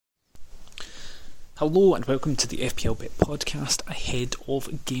Hello and welcome to the FPLbet podcast ahead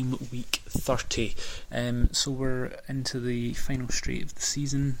of game week 30. So we're into the final straight of the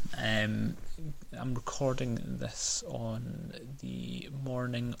season. I'm recording this on the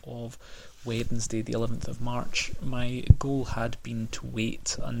morning of Wednesday, the 11th of March. My goal had been to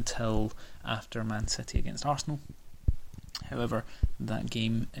wait until after Man City against Arsenal. However, that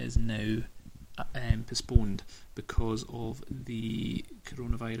game is now postponed because of the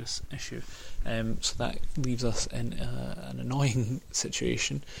coronavirus issue. So that leaves us in an annoying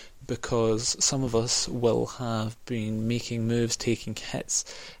situation, because some of us will have been making moves, taking hits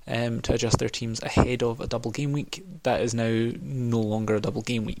to adjust their teams ahead of a double game week. That is now no longer a double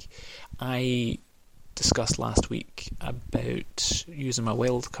game week. I discussed last week about using my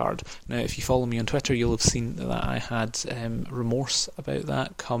wild card. Now, if you follow me on Twitter, you'll have seen that I had remorse about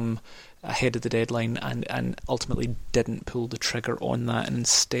that come ahead of the deadline, and ultimately didn't pull the trigger on that, and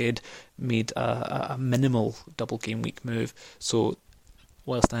instead made a minimal double game week move. So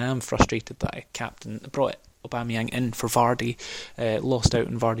whilst I am frustrated that I brought Aubameyang in for Vardy, lost out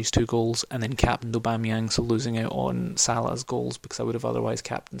on Vardy's 2 goals, and then captained Aubameyang, so losing out on Salah's goals because I would have otherwise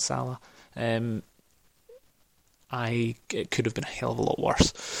captained Salah, it could have been a hell of a lot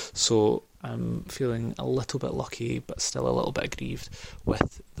worse. So I'm feeling a little bit lucky, but still a little bit aggrieved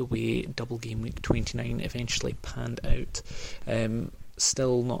with the way double game week 29 eventually panned out.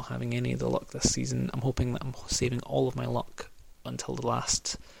 Still not having any of the luck this season. I'm hoping that I'm saving all of my luck until the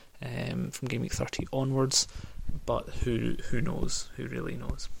last, from game week 30 onwards, but who knows? Who really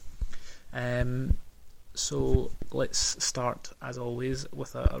knows? So let's start, as always,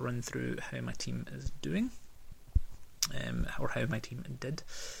 with a run through how my team is doing. Or how my team did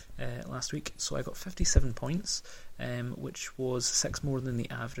last week. So I got 57 points, which was 6 more than the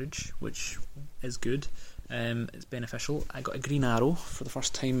average, which is good. It's beneficial. I got a green arrow for the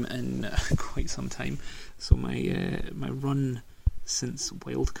first time in quite some time. So my run since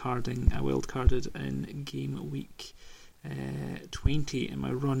wildcarding, I wildcarded in game week 20, and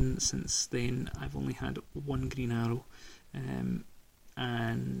my run since then I've only had 1 green arrow,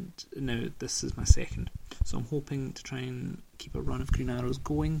 and now this is my second. So I'm hoping to try and keep a run of green arrows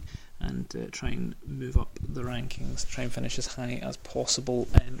going, and try and move up the rankings, try and finish as high as possible.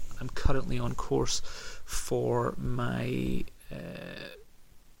 I'm currently on course for my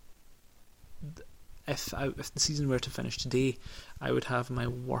if the season were to finish today, I would have my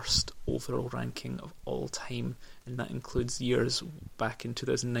worst overall ranking of all time, and that includes years back in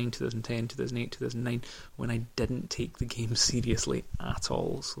 2009, 2010, 2008, 2009, when I didn't take the game seriously at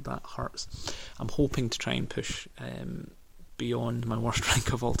all, so that hurts. I'm hoping to try and push beyond my worst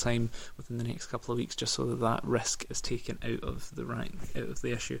rank of all time within the next couple of weeks, just so that risk is taken out of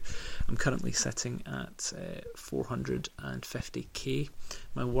the issue. I'm currently sitting at 450k.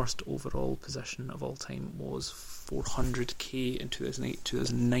 My worst overall position of all time was 400k in 2008,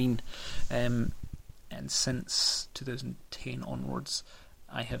 2009, and since 2010 onwards,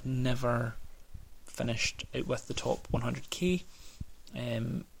 I have never finished out with the top 100k,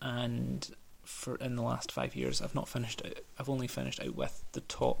 and in the last 5 years, I've only finished out with the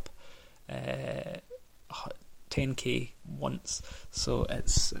top 10k once. So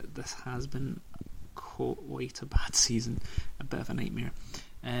this has been quite a bad season, a bit of a nightmare.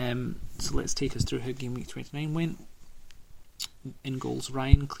 So let's take us through how game week 29 went. In goals,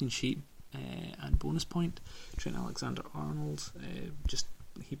 Ryan, clean sheet and bonus point. Trent Alexander-Arnold,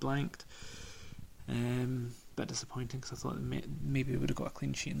 he blanked. Bit disappointing, because I thought maybe we would have got a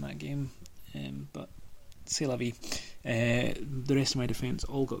clean sheet in that game. But c'est la vie. The rest of my defence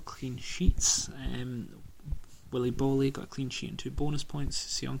all got clean sheets. Willy Bolly got a clean sheet and 2 bonus points.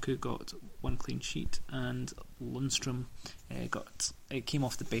 Sionku got 1 clean sheet, and Lundstrom came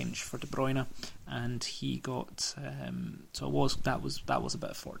off the bench for De Bruyne, and he got that was a bit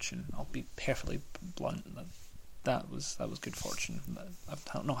of fortune. I'll be perfectly blunt. That was good fortune.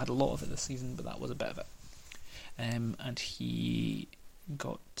 I've not had a lot of it this season, but that was a bit of it. And he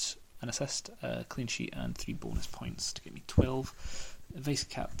got an assist, a clean sheet, and 3 bonus points to get me 12. Vice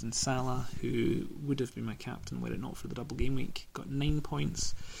captain Salah, who would have been my captain were it not for the double game week, got 9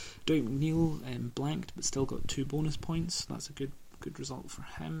 points. Dwight McNeil blanked, but still got 2 bonus points. That's a good result for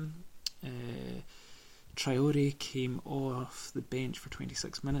him. Traore came off the bench for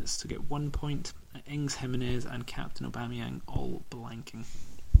 26 minutes to get 1 point. Ings, Jimenez, and captain Aubameyang all blanking.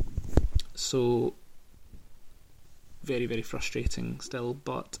 So very, very frustrating still,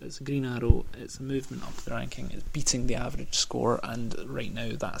 but it's a green arrow, it's a movement up the ranking, it's beating the average score, and right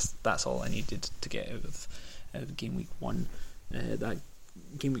now that's all I needed to get out of game week 1. That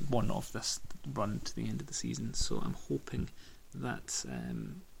game week 1 of this run to the end of the season. So I'm hoping that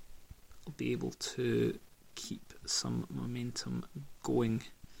be able to keep some momentum going.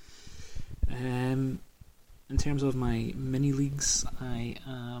 In terms of my mini leagues, I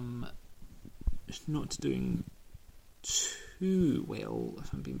am not doing too well,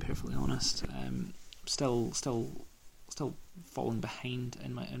 if I'm being perfectly honest. Still falling behind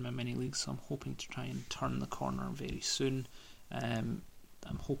in my mini leagues, so I'm hoping to try and turn the corner very soon. I'm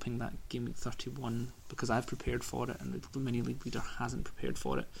hoping that game week 31, because I've prepared for it and the mini league leader hasn't prepared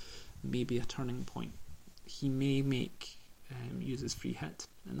for it, may be a turning point. He may use his free hit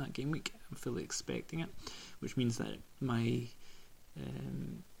in that game week. I'm fully expecting it, which means that my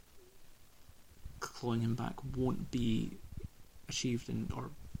clawing him back won't be achieved or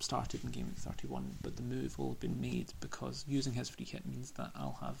started in game week 31, but the move will have been made, because using his free hit means that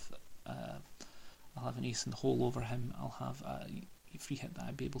I'll have an ace in the hole over him. I'll have a free hit that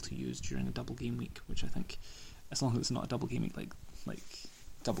I'd be able to use during a double game week, which I think, as long as it's not a double game week like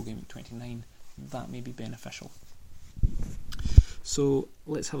double game week 29, that may be beneficial. So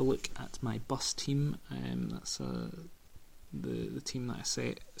let's have a look at my bus team. That's the team that I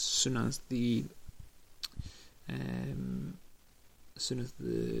set as soon as the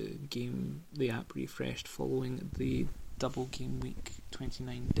app refreshed following the double game week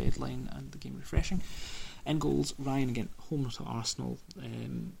 29 deadline and the game refreshing. In goals, Ryan again, home to Arsenal.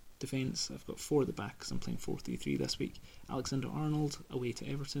 Defence, I've got 4 at the back because I'm playing 4-3-3 this week. Alexander-Arnold away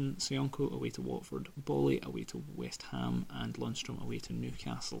to Everton, Sionko away to Watford, Bolly away to West Ham, and Lundstrom away to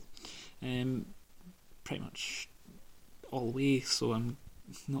Newcastle. Pretty much all away, so I'm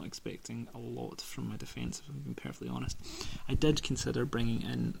not expecting a lot from my defence, if I'm being perfectly honest. I did consider bringing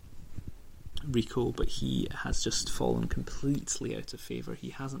in Rico, but he has just fallen completely out of favour. He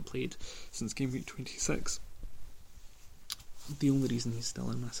hasn't played since game week 26. The only reason he's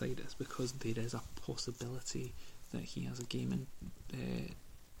still in my side is because there is a possibility that he has a game in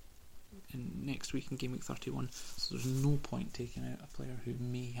next week in game week 31, so there's no point taking out a player who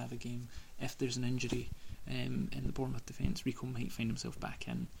may have a game. If there's an injury in the Bournemouth defence, Rico might find himself back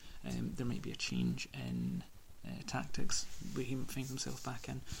in. There might be a change in tactics where he might find himself back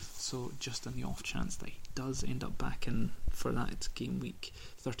in, so just on the off chance that he does end up back in for that game week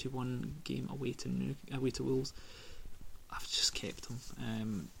 31 game away to Wolves, I've just kept him.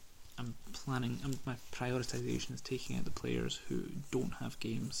 My prioritisation is taking out the players who don't have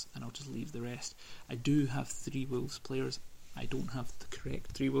games, and I'll just leave the rest. I do have 3 Wolves players. I don't have the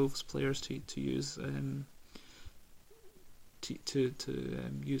correct 3 Wolves players to use to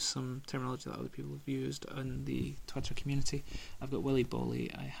use some terminology that other people have used on the Twitter community. I've got Willy Bolly,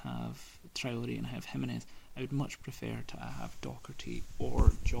 I have Traore, and I have Jimenez. I would much prefer to have Doherty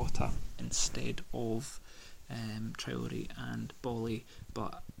or Jota instead of Traore and Bolly,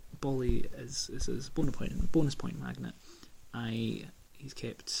 but Bolly is his bonus point magnet. He's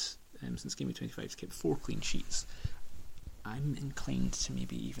kept since game week 25. He's kept 4 clean sheets. I'm inclined to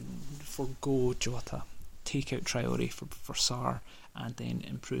maybe even forgo Jota, take out Traore for Sarr, and then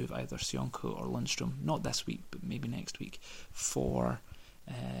improve either Sionko or Lundstrom. Not this week, but maybe next week for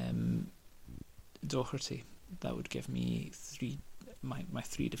Doherty. That would give me my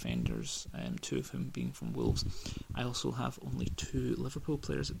 3 defenders, 2 of whom being from Wolves. I also have only 2 Liverpool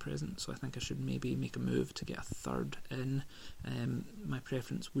players at present, so I think I should maybe make a move to get a third in. My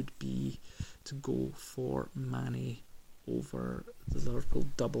preference would be to go for Mane over the Liverpool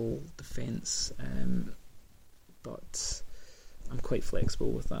double defence, but I'm quite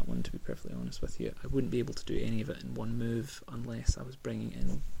flexible with that one, to be perfectly honest with you. I wouldn't be able to do any of it in one move unless I was bringing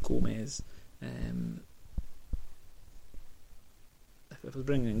in Gomez. If I was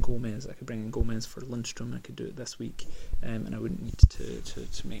bringing in Gomez, I could bring in Gomez for Lundstrom. I could do it this week, and I wouldn't need to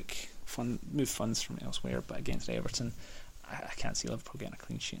move funds from elsewhere. But against Everton, I can't see Liverpool getting a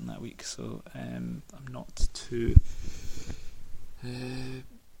clean sheet in that week, so I'm not too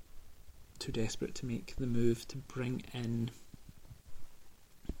desperate to make the move to bring in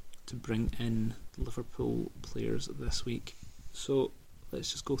Liverpool players this week. So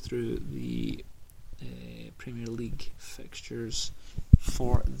let's just go through the Premier League fixtures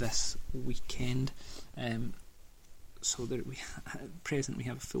for this weekend. So that at present we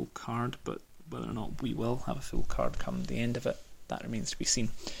have a full card, but whether or not we will have a full card come the end of it, that remains to be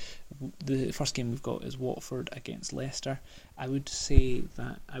seen. The first game we've got is Watford against Leicester. I would say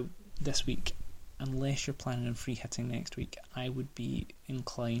that this week, unless you're planning on free hitting next week, I would be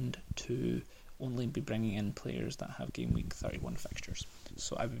inclined to only be bringing in players that have game week 31 fixtures.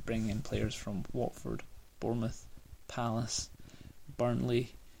 So I would be bringing in players from Watford, Bournemouth, Palace,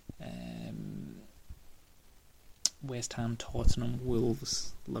 Burnley, West Ham, Tottenham,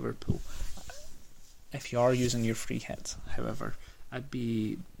 Wolves, Liverpool. If you are using your free hit, however, I'd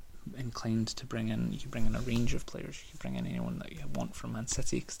be inclined to bring in, you could bring in a range of players. You could bring in anyone that you want from Man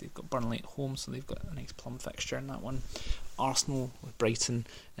City, because they've got Burnley at home, so they've got a nice plum fixture in that one. Arsenal with Brighton,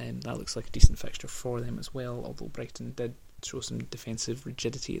 that looks like a decent fixture for them as well, although Brighton did show some defensive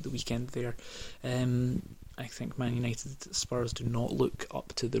rigidity at the weekend there. I think Man United Spurs do not look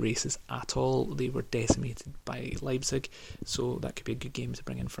up to the races at all. They were decimated by Leipzig, so that could be a good game to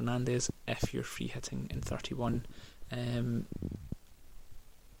bring in Fernandes if you're free hitting in 31.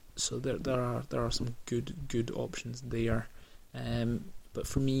 So there are some good options there. But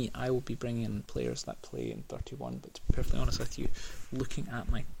for me, I will be bringing in players that play in 31. But to be perfectly honest with you, looking at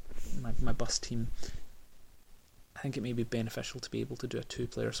my bus team, I think it may be beneficial to be able to do a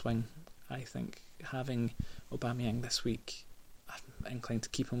 2-player swing. I think having Aubameyang this week, I'm inclined to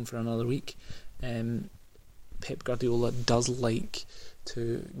keep him for another week. Pep Guardiola does like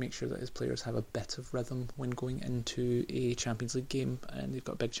to make sure that his players have a bit of rhythm when going into a Champions League game, and they've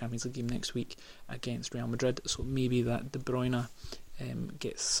got a big Champions League game next week against Real Madrid, so maybe that De Bruyne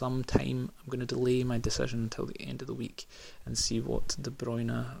gets some time. I'm going to delay my decision until the end of the week and see what De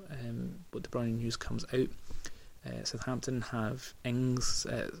Bruyne news comes out. Southampton have Ings.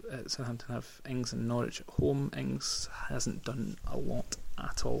 And Norwich at home. Ings hasn't done a lot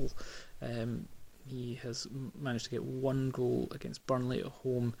at all. He has managed to get 1 goal against Burnley at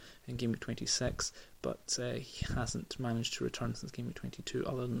home in game week 26, but he hasn't managed to return since game week 22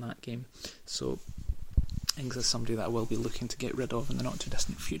 other than that game. So Ings is somebody that I will be looking to get rid of in the not too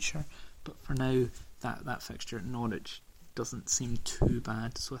distant future. But for now, that fixture at Norwich doesn't seem too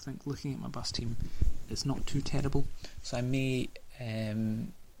bad. So I think looking at my bus team, it's not too terrible. So I may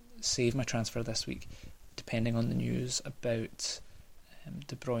save my transfer this week, depending on the news about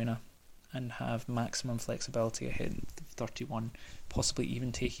De Bruyne, and have maximum flexibility ahead of 31, possibly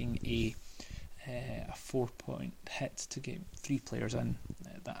even taking a 4-point hit to get 3 players in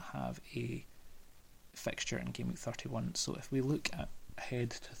that have a fixture in game week 31. So if we look ahead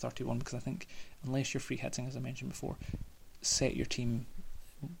to 31, because I think unless you're free hitting, as I mentioned before, set your team,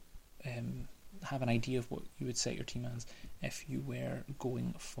 have an idea of what you would set your team as if you were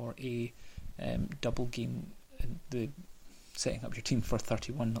going for a double game, setting up your team for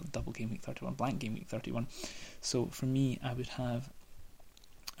 31, not double game week 31, blank game week 31. So for me, I would have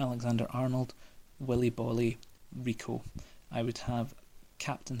Alexander-Arnold, Willy Bolly, Rico. I would have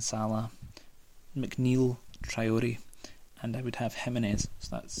Captain Salah, McNeil, Traore, and I would have Jimenez.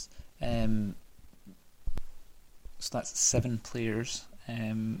 So that's 7 players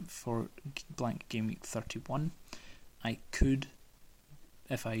for blank game week 31. I could,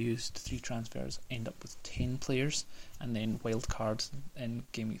 if I used 3 transfers, end up with 10 players and then wild cards in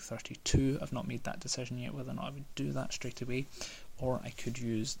game week 32. I've not made that decision yet whether or not I would do that straight away, or I could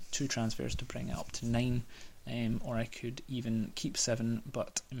use 2 transfers to bring it up to 9, or I could even keep 7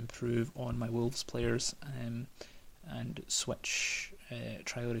 but improve on my Wolves players and switch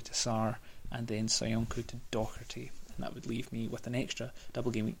Traore to Sarr and then Soyuncu to Doherty, and that would leave me with an extra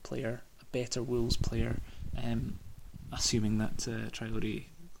double game week player, a better Wolves player, assuming that Traore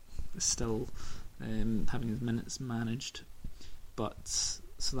is still having his minutes managed. But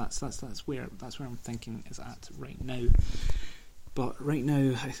so that's where I'm thinking is at right now. But right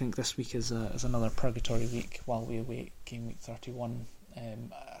now, I think this week is another purgatory week while we await game week 31.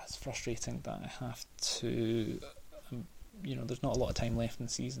 It's frustrating that I have to. There's not a lot of time left in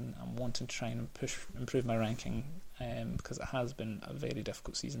the season. I'm wanting to try and improve my ranking because it has been a very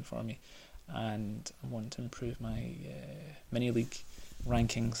difficult season for me, and I want to improve my mini league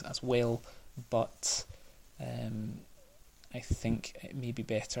rankings as well. But I think it may be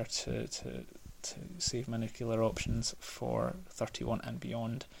better to save my nuclear options for 31 and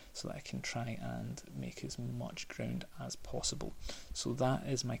beyond, so that I can try and make as much ground as possible. So that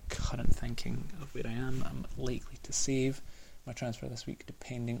is my current thinking of where I am. I'm likely to save my transfer this week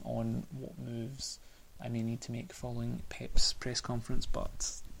depending on what moves I may need to make following Pep's press conference,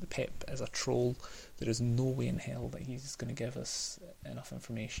 but Pep is a troll. There is no way in hell that he's going to give us enough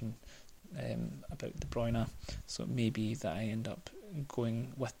information about De Bruyne, so it may be that I end up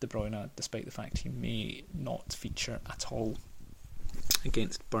going with De Bruyne despite the fact he may not feature at all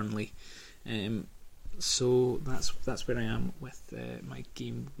against Burnley. So that's where I am with my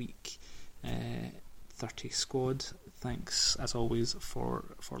game week 30 squad. Thanks as always for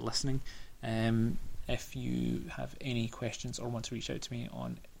listening. If you have any questions or want to reach out to me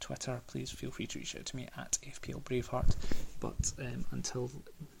on Twitter, please feel free to reach out to me at FPLBraveheart. But until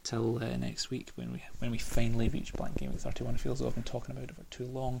next week, when we finally reach blank game week 31, it feels like I've been talking about it for too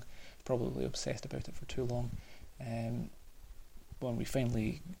long, probably obsessed about it for too long. when we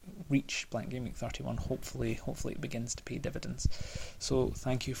finally reach Blank Game Week 31, hopefully it begins to pay dividends. So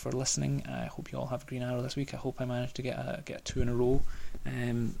thank you for listening. I hope you all have a green arrow this week. I hope I managed to get a 2 in a row.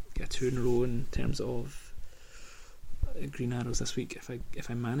 Get 2 in a row in terms of green arrows this week. If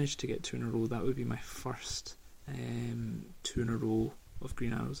I manage to get 2 in a row, that would be my first 2 in a row of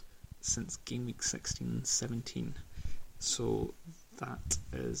green arrows since game week 16-17. So that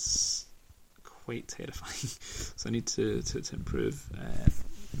is quite terrifying. So I need to improve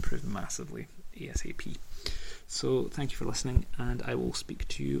massively ASAP. So thank you for listening, and I will speak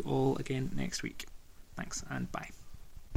to you all again next week. Thanks, and bye.